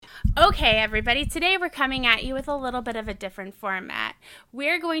Okay, everybody, today we're coming at you with a little bit of a different format.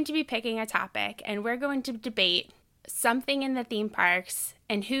 We're going to be picking a topic and we're going to debate something in the theme parks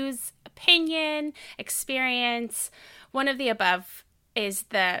and whose opinion, experience, one of the above is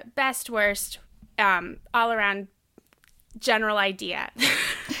the best, worst, all around general idea.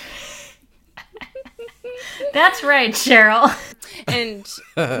 That's right, Cheryl. And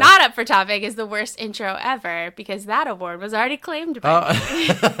not up for topic is the worst intro ever because that award was already claimed by me.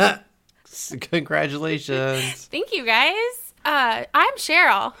 Congratulations. Thank you, guys. I'm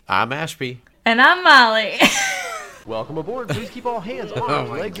Cheryl. I'm Ashby. And I'm Molly. Welcome aboard. Please keep all hands, arms,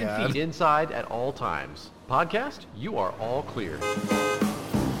 legs, and feet inside at all times. Podcast, you are all clear.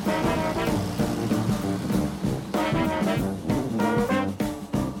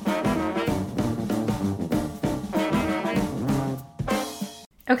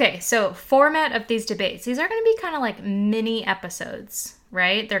 Okay, so format of these debates. These are going to be kind of like mini episodes,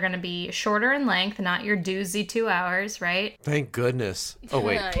 right? They're going to be shorter in length, not your doozy 2 hours, right? Thank goodness. Oh,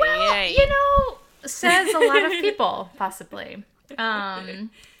 wait. Well, you know, says a lot of people, possibly. I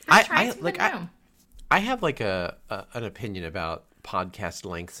have like an opinion about podcast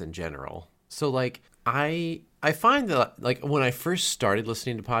lengths in general. So like I find that like when I first started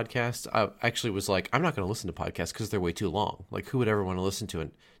listening to podcasts, I actually was like, I'm not going to listen to podcasts because they're way too long. Like who would ever want to listen to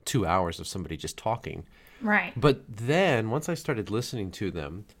 2 hours of somebody just talking? Right. But then once I started listening to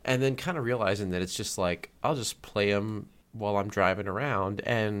them and then kind of realizing that it's just like, I'll just play them while I'm driving around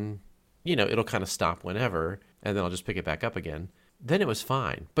and, you know, it'll kind of stop whenever and then I'll just pick it back up again. Then it was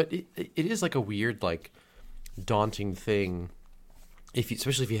fine. But it is like a weird, like daunting thing.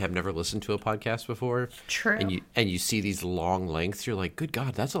 Especially if you have never listened to a podcast before. True. And you see these long lengths, you're like, good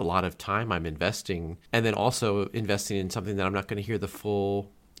God, that's a lot of time I'm investing. And then also investing in something that I'm not going to hear the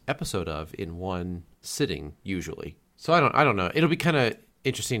full episode of in one sitting, usually. So I don't know. It'll be kind of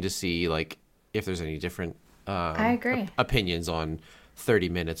interesting to see, like, if there's any different I agree. Opinions on 30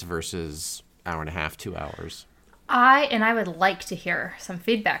 minutes versus hour and a half, 2 hours. I would like to hear some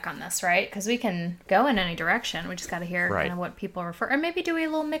feedback on this, right? Because we can go in any direction. We just got to hear kind of what people refer, or maybe do a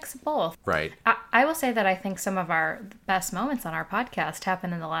little mix of both. Right. I will say that I think some of our best moments on our podcast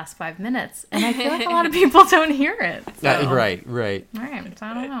happen in the last 5 minutes, and I feel like a lot of people don't hear it. So. Right. All right, so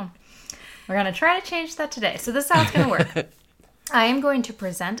I don't know. We're going to try to change that today. So this is how it's going to work. I am going to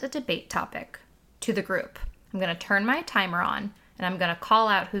present a debate topic to the group. I'm going to turn my timer on. And I'm going to call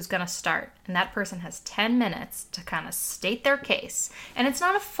out who's going to start. And that person has 10 minutes to kind of state their case. And it's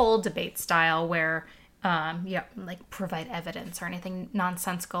not a full debate style where like provide evidence or anything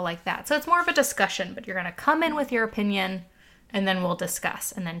nonsensical like that. So it's more of a discussion, but you're going to come in with your opinion and then we'll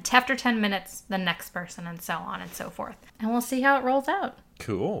discuss. And then after 10 minutes, the next person and so on and so forth. And we'll see how it rolls out.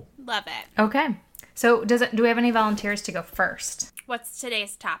 Cool. Love it. Okay. So do we have any volunteers to go first? What's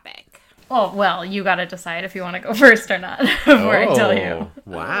today's topic? Oh, well, you got to decide if you want to go first or not before I tell you.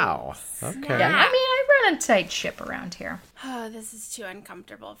 Wow. Okay. Yeah, I mean, I run a tight ship around here. Oh, this is too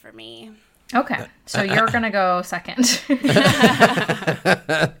uncomfortable for me. Okay, so you're going to go second.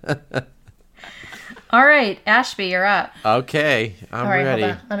 All right, Ashby, you're up. Okay, I'm ready.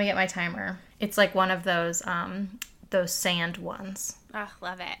 Hold on. Let me get my timer. It's like one of those sand ones. Oh,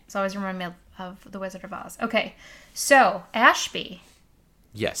 love it. It's always remind me of The Wizard of Oz. Okay, so Ashby.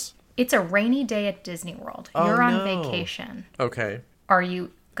 Yes. It's a rainy day at Disney World. You're on vacation. Okay. Are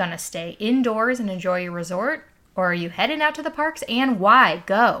you going to stay indoors and enjoy your resort? Or are you heading out to the parks? And why?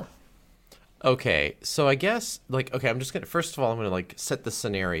 Go. Okay. So I guess, like, okay, I'm just going to, first of all, I'm going to, like, set the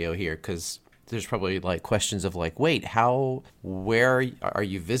scenario here because there's probably, like, questions of, like, wait, where are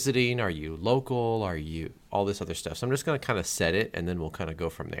you visiting? Are you local? Are you, all this other stuff. So I'm just going to kind of set it and then we'll kind of go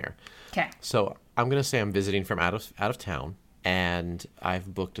from there. Okay. So I'm going to say I'm visiting from out of town. And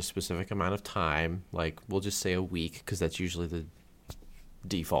I've booked a specific amount of time, like we'll just say a week, because that's usually the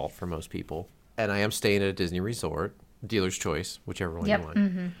default for most people. And I am staying at a Disney resort, dealer's choice, whichever one you want.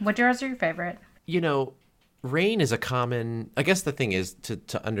 Mm-hmm. Which yours are your favorite? You know, rain is a common, I guess the thing is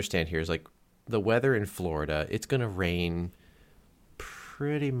to understand here is like the weather in Florida, it's going to rain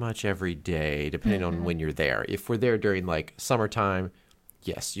pretty much every day, depending on when you're there. If we're there during like summertime,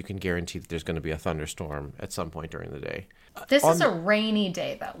 yes, you can guarantee that there's going to be a thunderstorm at some point during the day. This is a rainy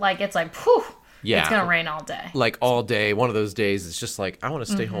day, though. Like, it's like, whew, it's going to rain all day. Like, all day. One of those days, it's just like, I want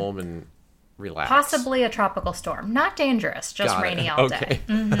to stay home and relax. Possibly a tropical storm. Not dangerous, just rainy all day.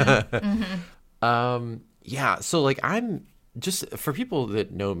 Yeah, so, like, I'm just, for people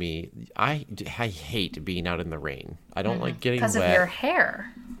that know me, I hate being out in the rain. I don't like getting wet. Because of your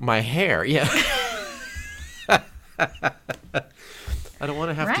hair. My hair, yeah. I don't want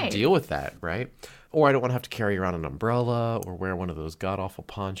to have to deal with that, right? Or I don't want to have to carry around an umbrella or wear one of those god-awful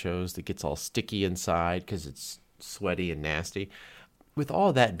ponchos that gets all sticky inside because it's sweaty and nasty. With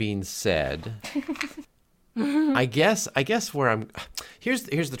all that being said, I guess where I'm... Here's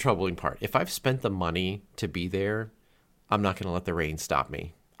the troubling part. If I've spent the money to be there, I'm not going to let the rain stop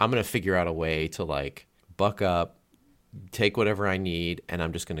me. I'm going to figure out a way to, like, buck up, take whatever I need, and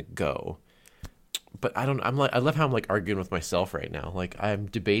I'm just going to go. But I love how I'm like arguing with myself right now. Like I'm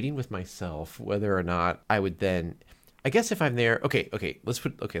debating with myself whether or not I would then, I guess if I'm there, let's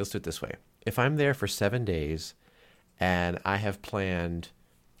do it this way. If I'm there for 7 days and I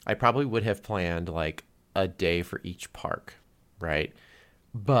probably would have planned like a day for each park, right?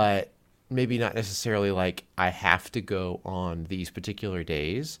 But maybe not necessarily like I have to go on these particular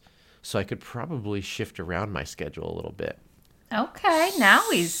days. So I could probably shift around my schedule a little bit. Okay, now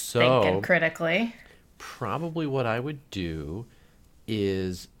he's thinking critically. Probably what I would do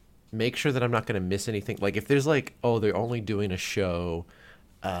is make sure that I'm not going to miss anything. Like if there's like, oh, they're only doing a show,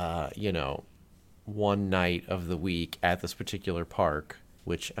 one night of the week at this particular park,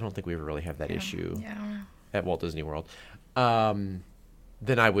 which I don't think we ever really have that issue at Walt Disney World, then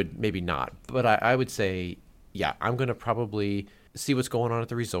I would maybe not. But I would say, yeah, I'm going to probably see what's going on at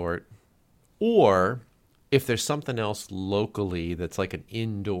the resort. Or if there's something else locally that's like an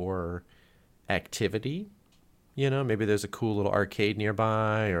indoor activity, maybe there's a cool little arcade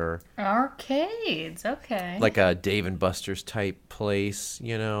nearby or... Arcades, okay. Like a Dave & Buster's type place,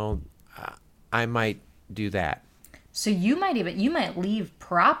 I might do that. So you might leave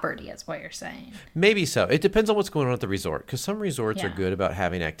property, is what you're saying. Maybe so. It depends on what's going on at the resort, because some resorts are good about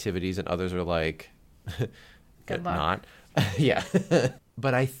having activities and others are like... Good luck. Not. Yeah.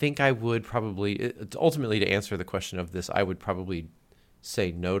 But I think I would probably, ultimately to answer the question of this, I would probably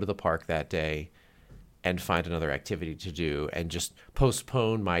say no to the park that day and find another activity to do and just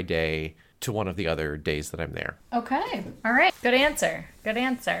postpone my day to one of the other days that I'm there. Okay. All right. Good answer.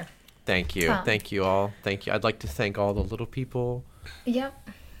 Thank you. Thank you all. Thank you. I'd like to thank all the little people. Yep.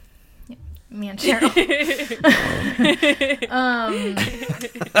 Me and Cheryl.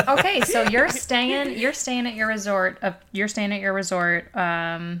 Okay, so you're staying at your resort.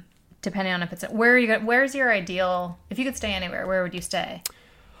 Depending on if it's where's your ideal? If you could stay anywhere, where would you stay?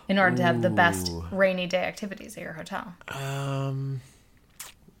 In order to have the best rainy day activities at your hotel.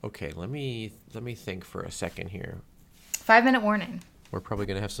 Okay, let me think for a second here. 5-minute warning. We're probably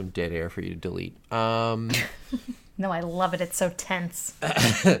gonna have some dead air for you to delete. No, I love it. It's so tense.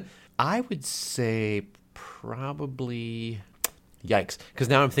 I would say probably, yikes, because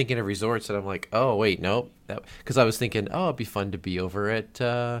now I'm thinking of resorts and I'm like, oh wait, nope. Because I was thinking, oh, it'd be fun to be over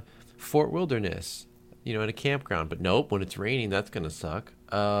at Fort Wilderness, in a campground. But nope, when it's raining, that's gonna suck.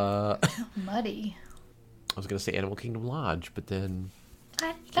 Muddy. I was gonna say Animal Kingdom Lodge, but then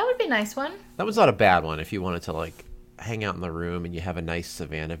that would be a nice one. That was not a bad one if you wanted to like hang out in the room and you have a nice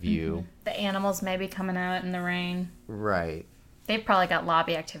savannah view. Mm-hmm. The animals maybe coming out in the rain. Right. They've probably got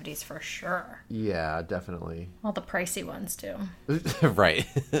lobby activities for sure. Yeah, definitely. All the pricey ones too. Right.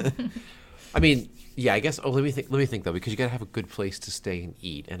 I mean, yeah, I guess. Oh, let me think though, because you gotta have a good place to stay and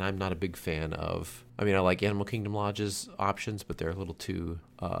eat, and I'm not a big fan of. I mean, I like Animal Kingdom Lodge's options, but they're a little too.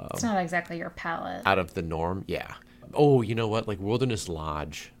 It's not exactly your palate. Out of the norm, yeah. Oh, you know what? Like Wilderness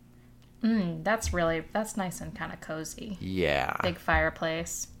Lodge. That's nice and kind of cozy. Yeah. Big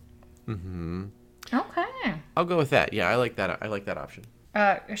fireplace. Mm-hmm. Okay. I'll go with that. Yeah, I like that. I like that option.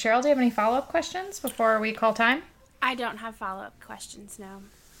 Cheryl, do you have any follow-up questions before we call time? I don't have follow-up questions, no.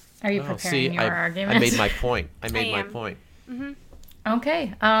 Are you preparing your argument? I made my point. I made my point. Mm-hmm.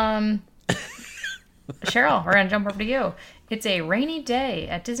 Okay. Cheryl, we're going to jump over to you. It's a rainy day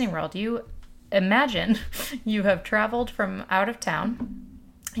at Disney World. You imagine you have traveled from out of town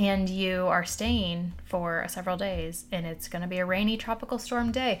and you are staying for several days, and it's going to be a rainy tropical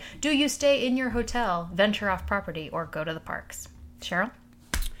storm day. Do you stay in your hotel, venture off property, or go to the parks? Cheryl?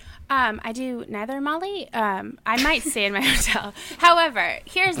 I do neither, Molly. I might stay in my hotel. However,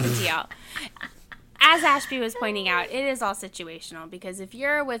 here's the deal. As Ashby was pointing out, it is all situational, because if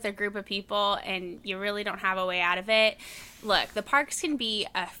you're with a group of people and you really don't have a way out of it, look, the parks can be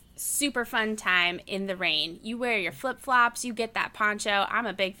a super fun time in the rain. You wear your flip-flops, you get that poncho. I'm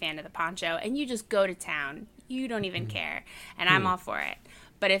a big fan of the poncho, and you just go to town. You don't even care, and I'm all for it.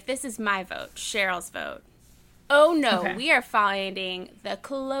 But if this is my vote, Cheryl's vote, Oh no, Okay. we are finding the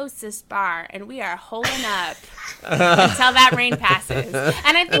closest bar and we are holding up until that rain passes.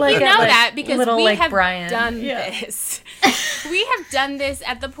 And I think Like you at, know like, that because Little we Lake have Bryan. done Yeah. this. We have done this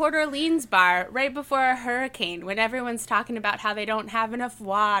at the Port Orleans bar right before a hurricane when everyone's talking about how they don't have enough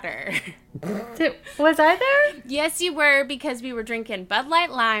water. Was I there? Yes, you were, because we were drinking Bud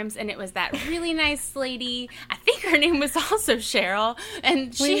Light Limes, and it was that really nice lady. I think her name was also Cheryl,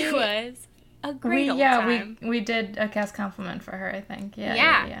 and she was a great old time. we did a cast compliment for her, I think.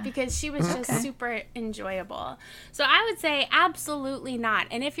 Yeah, because she was just super enjoyable. So I would say absolutely not.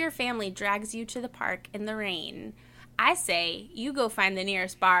 And if your family drags you to the park in the rain, I say you go find the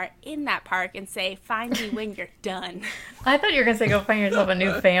nearest bar in that park and say, find me when you're done. I thought you were gonna say go find yourself a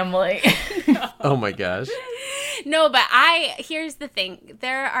new family. Oh my gosh. No, but here's the thing.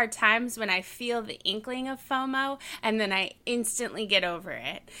 There are times when I feel the inkling of FOMO and then I instantly get over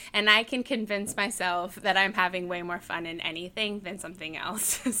it. And I can convince myself that I'm having way more fun in anything than something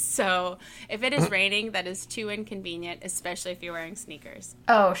else. So if it is raining, that is too inconvenient, especially if you're wearing sneakers.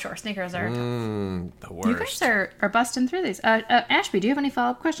 Oh, sure. Sneakers are. The worst. You guys are busting through these. Ashby, do you have any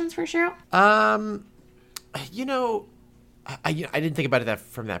follow-up questions for Cheryl? You know, I didn't think about it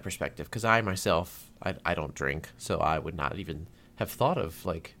from that perspective because I myself, I don't drink, so I would not even have thought of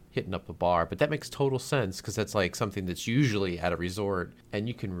like hitting up a bar. But that makes total sense because that's like something that's usually at a resort, and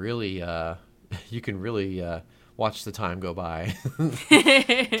you can really watch the time go by.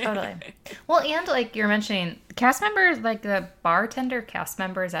 Totally. Well, and like you're mentioning, cast members, like the bartender cast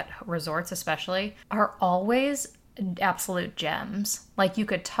members at resorts especially, are always absolute gems. Like you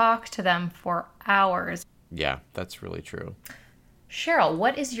could talk to them for hours. Yeah, that's really true. Cheryl,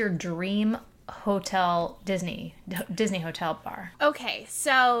 what is your dream hotel Disney hotel bar? Okay,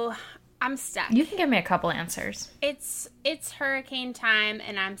 so I'm stuck. You can give me a couple answers. It's hurricane time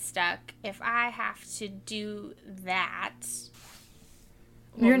and I'm stuck. If I have to do that...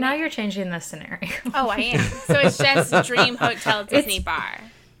 You're changing the scenario. Oh, I am. So it's just Dream Hotel Disney Bar.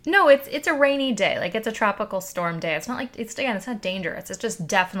 No, it's a rainy day. Like it's a tropical storm day. It's not like it's not dangerous. It's just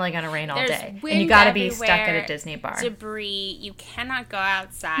definitely going to rain all There's day, wind and you got to be stuck at everywhere, a Disney bar. Debris. You cannot go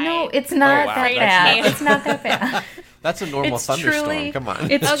outside. No, it's not wow, that that's bad. not- It's not that bad. That's a normal It's thunderstorm. truly, Come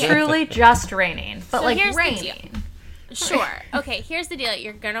on. It's truly just raining, but So like here's the rain. deal. Sure. Okay, here's the deal.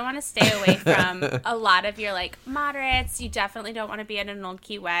 You're going to want to stay away from a lot of your, like, moderates. You definitely don't want to be at an Old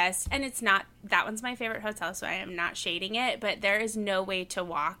Key West. And it's not, that one's my favorite hotel, so I am not shading it. But there is no way to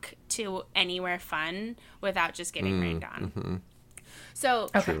walk to anywhere fun without just getting rained on. So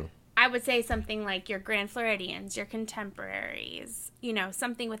True. I would say something like your Grand Floridians, your Contemporaries,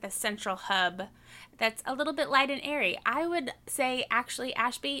 something with a central hub that's a little bit light and airy. I would say, actually,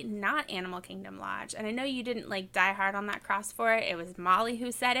 Ashby, not Animal Kingdom Lodge. And I know you didn't, die hard on that cross for it. It was Molly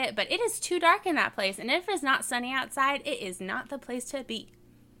who said it. But it is too dark in that place. And if it's not sunny outside, it is not the place to be.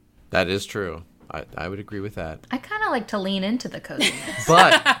 That is true. I would agree with that. I kind of like to lean into the coziness.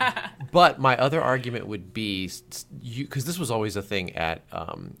 But my other argument would be, because this was always a thing at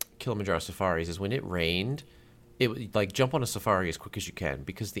Kilimanjaro Safaris, is when it rained, it would like jump on a safari as quick as you can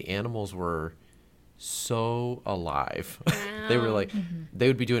because the animals were so alive. They were like, they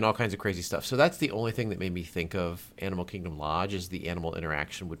would be doing all kinds of crazy stuff. So that's the only thing that made me think of Animal Kingdom Lodge is the animal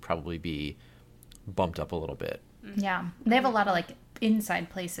interaction would probably be bumped up a little bit. Yeah, they have a lot of inside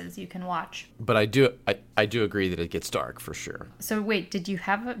places you can watch. But I do agree that it gets dark for sure. So wait, did you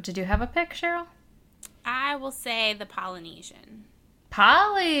have a pick, Cheryl? I will say the Polynesian.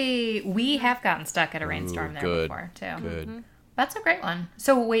 Polly, we have gotten stuck at a rainstorm there good, before too. Good. That's a great one.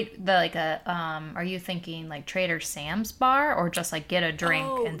 So wait, are you thinking like Trader Sam's bar or just get a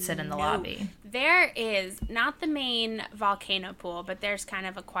drink and sit in the lobby? There is not the main volcano pool, but there's kind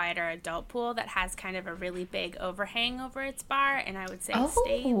of a quieter adult pool that has kind of a really big overhang over its bar, and I would say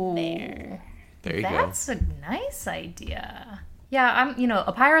stay there. There you go. That's a nice idea. Yeah,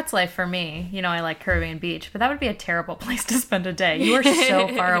 a pirate's life for me. I like Caribbean Beach, but that would be a terrible place to spend a day. You are so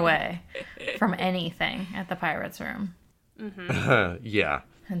far away from anything at the Pirates Room. Yeah.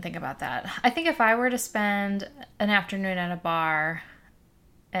 And think about that. I think if I were to spend an afternoon at a bar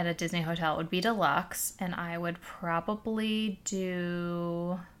at a Disney hotel, it would be deluxe, and I would probably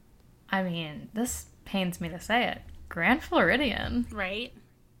do, this pains me to say it, Grand Floridian. Right?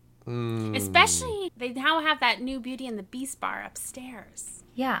 Especially, they now have that new Beauty and the Beast bar upstairs.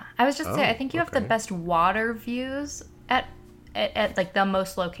 Yeah, I was just saying, I think you have the best water views at the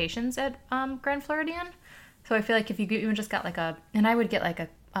most locations at Grand Floridian. So I feel like if you even just got and I would get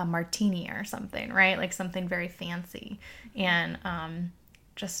a martini or something, right? Like something very fancy, and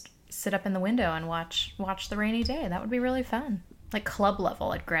just sit up in the window and watch the rainy day. That would be really fun. Like club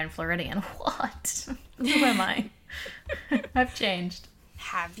level at Grand Floridian. What? Who am I? I've changed.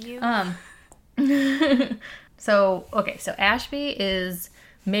 Have you? So Ashby is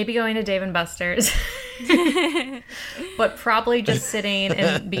maybe going to Dave & Buster's, but probably just sitting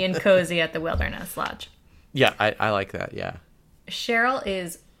and being cozy at the Wilderness Lodge. Yeah, I like that. Yeah. Cheryl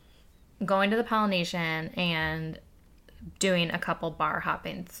is going to the Polynesian and doing a couple bar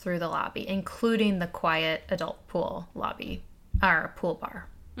hopping through the lobby, including the quiet adult pool lobby, or pool bar.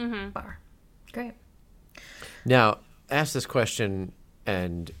 Bar. Great. Now, ask this question,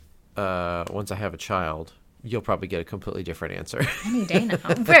 and once I have a child, you'll probably get a completely different answer. Any day now.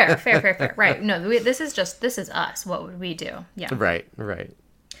 Fair. Right. No, this is us. What would we do? Yeah. Right.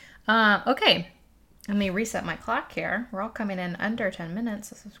 Okay. Let me reset my clock here. We're all coming in under 10 minutes.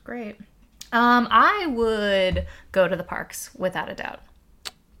 This is great. I would go to the parks without a doubt.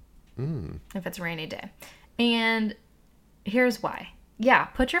 If it's a rainy day. And here's why. Yeah,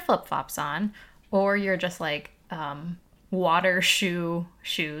 put your flip-flops on, or you're just like water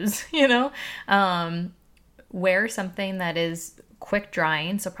shoes, you know? Wear something that is quick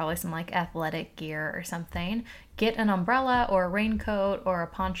drying, so probably some like athletic gear or something. Get an umbrella or a raincoat or a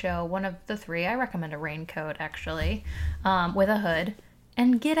poncho, one of the three. I recommend a raincoat, actually, with a hood,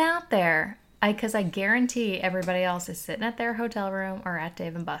 and get out there. Because I guarantee everybody else is sitting at their hotel room or at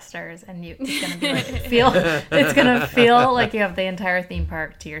Dave & Buster's, and it's gonna be like it's gonna feel like you have the entire theme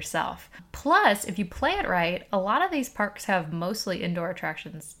park to yourself. Plus, if you play it right, a lot of these parks have mostly indoor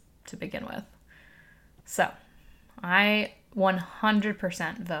attractions to begin with. So, I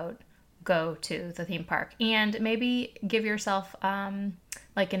 100% vote go to the theme park, and maybe give yourself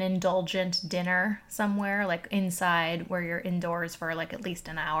like an indulgent dinner somewhere, like inside where you're indoors for like at least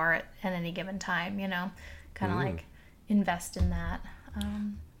an hour at any given time, you know, kind of like invest in that.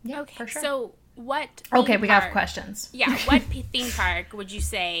 Yeah, okay, for sure. So what? Okay, we got questions. Yeah, what theme park would you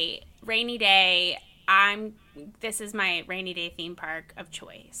say rainy day? This is my rainy day theme park of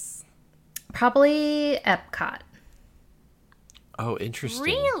choice. Probably Epcot. Oh, interesting.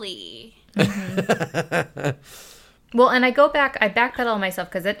 Really? Well, and I backpedal myself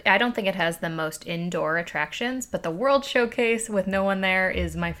because I don't think it has the most indoor attractions, but the World Showcase with no one there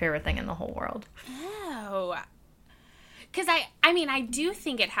is my favorite thing in the whole world. Oh. Because I do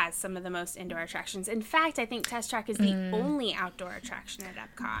think it has some of the most indoor attractions. In fact, I think Test Track is the only outdoor attraction at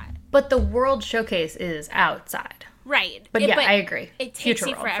Epcot. But the World Showcase is outside. Right. But I agree. It takes Future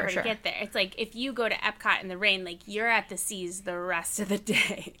you World, forever for sure. to get there. It's like if you go to Epcot in the rain, like you're at the seas the rest of the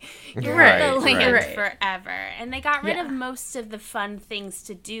day. You're at the land forever. And they got rid of most of the fun things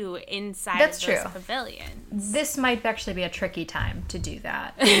to do inside of those pavilions. This might actually be a tricky time to do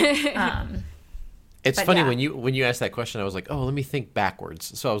that. It's funny when you asked that question, I was like, oh, let me think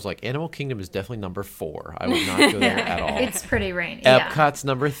backwards. So I was like, Animal Kingdom is definitely number 4. I would not go there at all. It's pretty rainy. Epcot's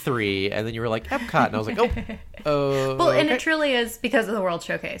number 3, and then you were like, Epcot, and I was like, well, and it truly is because of the World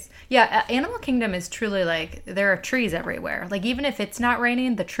Showcase. Yeah, Animal Kingdom is truly like, there are trees everywhere. Like, even if it's not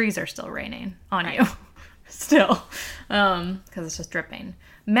raining, the trees are still raining on you. Still. Because it's just dripping.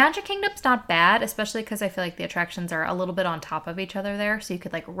 Magic Kingdom's not bad, especially because I feel like the attractions are a little bit on top of each other there, so you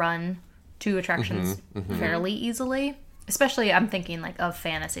could like run 2 attractions fairly easily. Especially, I'm thinking like of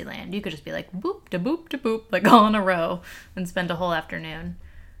Fantasyland. You could just be like boop to boop to boop, like all in a row, and spend a whole afternoon.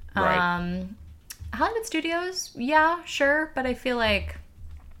 Right. Hollywood Studios, yeah, sure, but I feel like,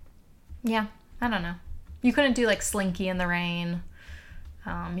 I don't know. You couldn't do like Slinky in the Rain.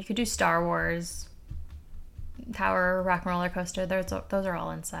 You could do Star Wars, Tower, Rock and Roller Coaster. Those are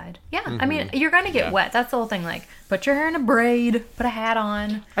all inside. Yeah, I mean, you're gonna get wet. That's the whole thing. Like, put your hair in a braid, put a hat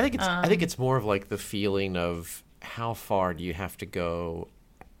on. I think it's more of like the feeling of how far do you have to go,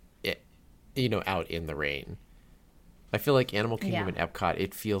 out in the rain. I feel like Animal Kingdom and Epcot,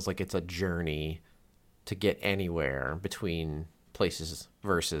 it feels like it's a journey to get anywhere between places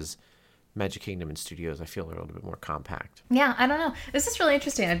versus Magic Kingdom and Studios. I feel are a little bit more compact. Yeah, I don't know. This is really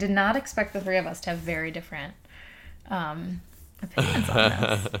interesting. I did not expect the 3 of us to have very different opinions on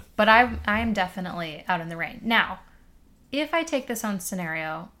this. But I am definitely out in the rain. Now, if I take the same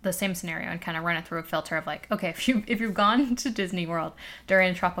scenario, and kind of run it through a filter of like, okay, if you've gone to Disney World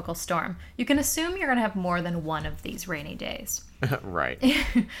during a tropical storm, you can assume you're going to have more than one of these rainy days. Right.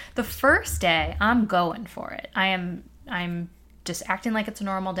 The first day, I'm going for it. I'm just acting like it's a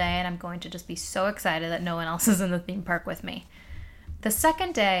normal day, and I'm going to just be so excited that no one else is in the theme park with me. The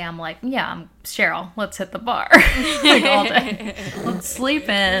second day, I'm like, I'm Cheryl. Let's hit the bar like all day. Let's sleep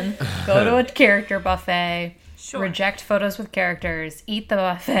in, go to a character buffet, reject photos with characters, eat the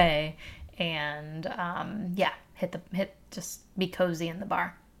buffet, and just be cozy in the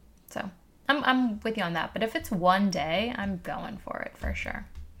bar. So I'm with you on that. But if it's one day, I'm going for it for sure.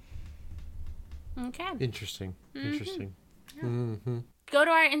 Okay. Interesting. Interesting. Go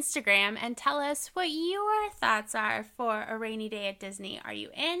to our Instagram and tell us what your thoughts are for a rainy day at Disney. Are you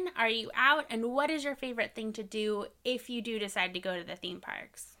in? Are you out? And what is your favorite thing to do if you do decide to go to the theme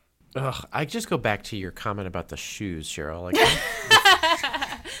parks? Ugh, I just go back to your comment about the shoes, Cheryl.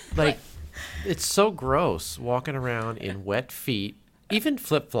 Like, it's so gross walking around in wet feet. Even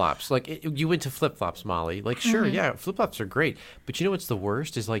flip-flops. Like, you went to flip-flops, Molly. Like, sure, yeah, flip-flops are great. But you know what's the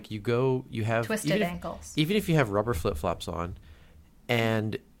worst is, like, you have... Twisted ankles. Even if you have rubber flip-flops on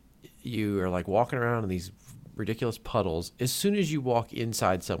and you are, like, walking around in these ridiculous puddles, as soon as you walk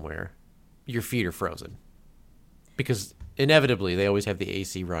inside somewhere, your feet are frozen. Because inevitably, they always have the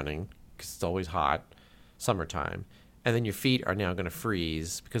AC running because it's always hot, summertime. And then your feet are now going to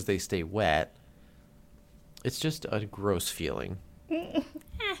freeze because they stay wet. It's just a gross feeling.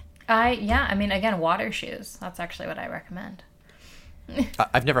 Again, water shoes. That's actually what I recommend.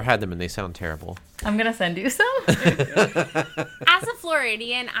 I've never had them and they sound terrible. I'm going to send you some. As a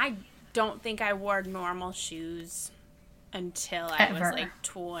Floridian, I don't think I wore normal shoes until I was like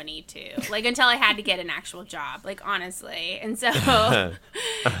 22. Like, until I had to get an actual job, like, honestly. And so...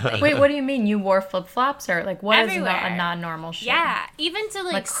 Wait, what do you mean? You wore flip-flops? Or, like, what everywhere. Is a non-normal shoe? Yeah, even to,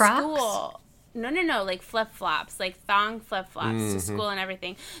 like Crocs? school. No, like flip-flops, like thong flip-flops to school and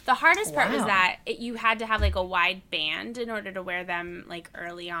everything. The hardest part was that you had to have, like, a wide band in order to wear them, like,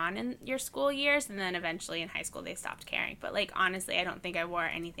 early on in your school years, and then eventually in high school they stopped caring. But, like, honestly, I don't think I wore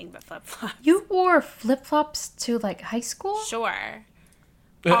anything but flip-flops. You wore flip-flops to, like, high school? Sure.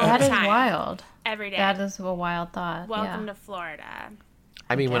 That is wild. Every day. That is a wild thought. Welcome to Florida.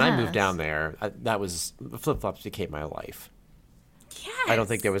 I mean, when I moved guess. down there, flip-flops became my life. Yes. I don't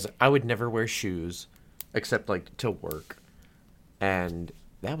think I would never wear shoes except, like, to work. And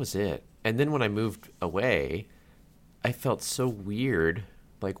that was it. And then when I moved away, I felt so weird,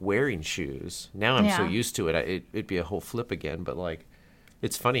 like, wearing shoes. Now I'm so used to it. It'd be a whole flip again. But, like,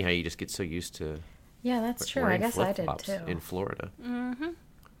 it's funny how you just get so used to Yeah, that's true. I wearing guess I did, flip-flops too. in Florida. Mm-hmm.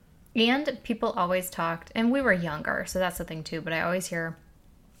 And people always talked, and we were younger, so that's the thing, too. But I always hear,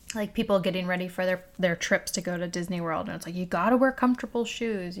 like, people getting ready for their trips to go to Disney World. And it's like, you got to wear comfortable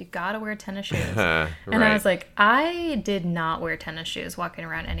shoes. You got to wear tennis shoes. And I was like, I did not wear tennis shoes walking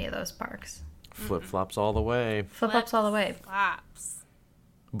around any of those parks. Flip-flops all the way. Flip-flops all the way. Flops.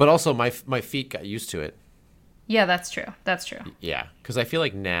 But also, my feet got used to it. Yeah, that's true. That's true. Yeah, because I feel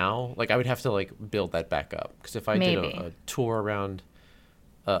like now, like, I would have to, like, build that back up. Because if I did a tour around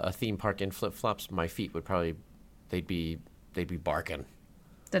a theme park in flip-flops, my feet would probably, they'd be barking.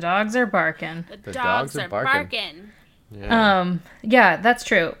 The dogs are barking. The dogs are barking. Yeah. That's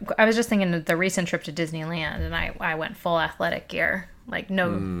true. I was just thinking of the recent trip to Disneyland, and I went full athletic gear. Like,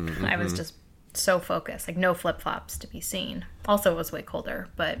 I was just so focused. Like, no flip-flops to be seen. Also, it was way colder,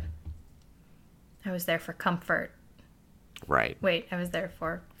 but I was there for comfort. Right. Wait, I was there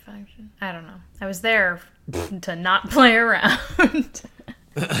for function? I don't know. I was there to not play around.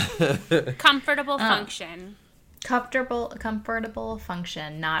 Comfortable function. Comfortable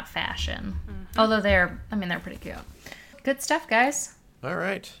function, not fashion. Although they're pretty cute. Good stuff, guys. All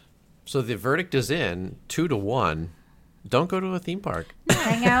right. So the verdict is in 2-1. Don't go to a theme park.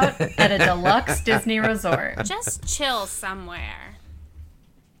 Hang out at a deluxe Disney resort. Just chill somewhere.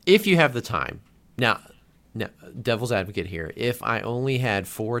 If you have the time. Now, devil's advocate here. If I only had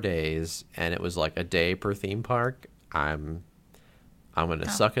 4 days and it was like a day per theme park, I'm going to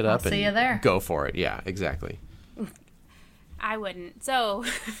suck it up see you and there. go for it. Yeah, exactly. I wouldn't. So,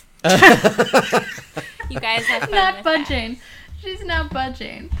 you guys have fun Not with budging. She's not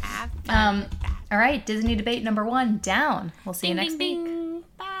budging. that. Have fun. All right, Disney debate number 1 down. We'll see you next week.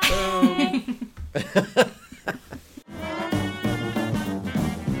 Bye.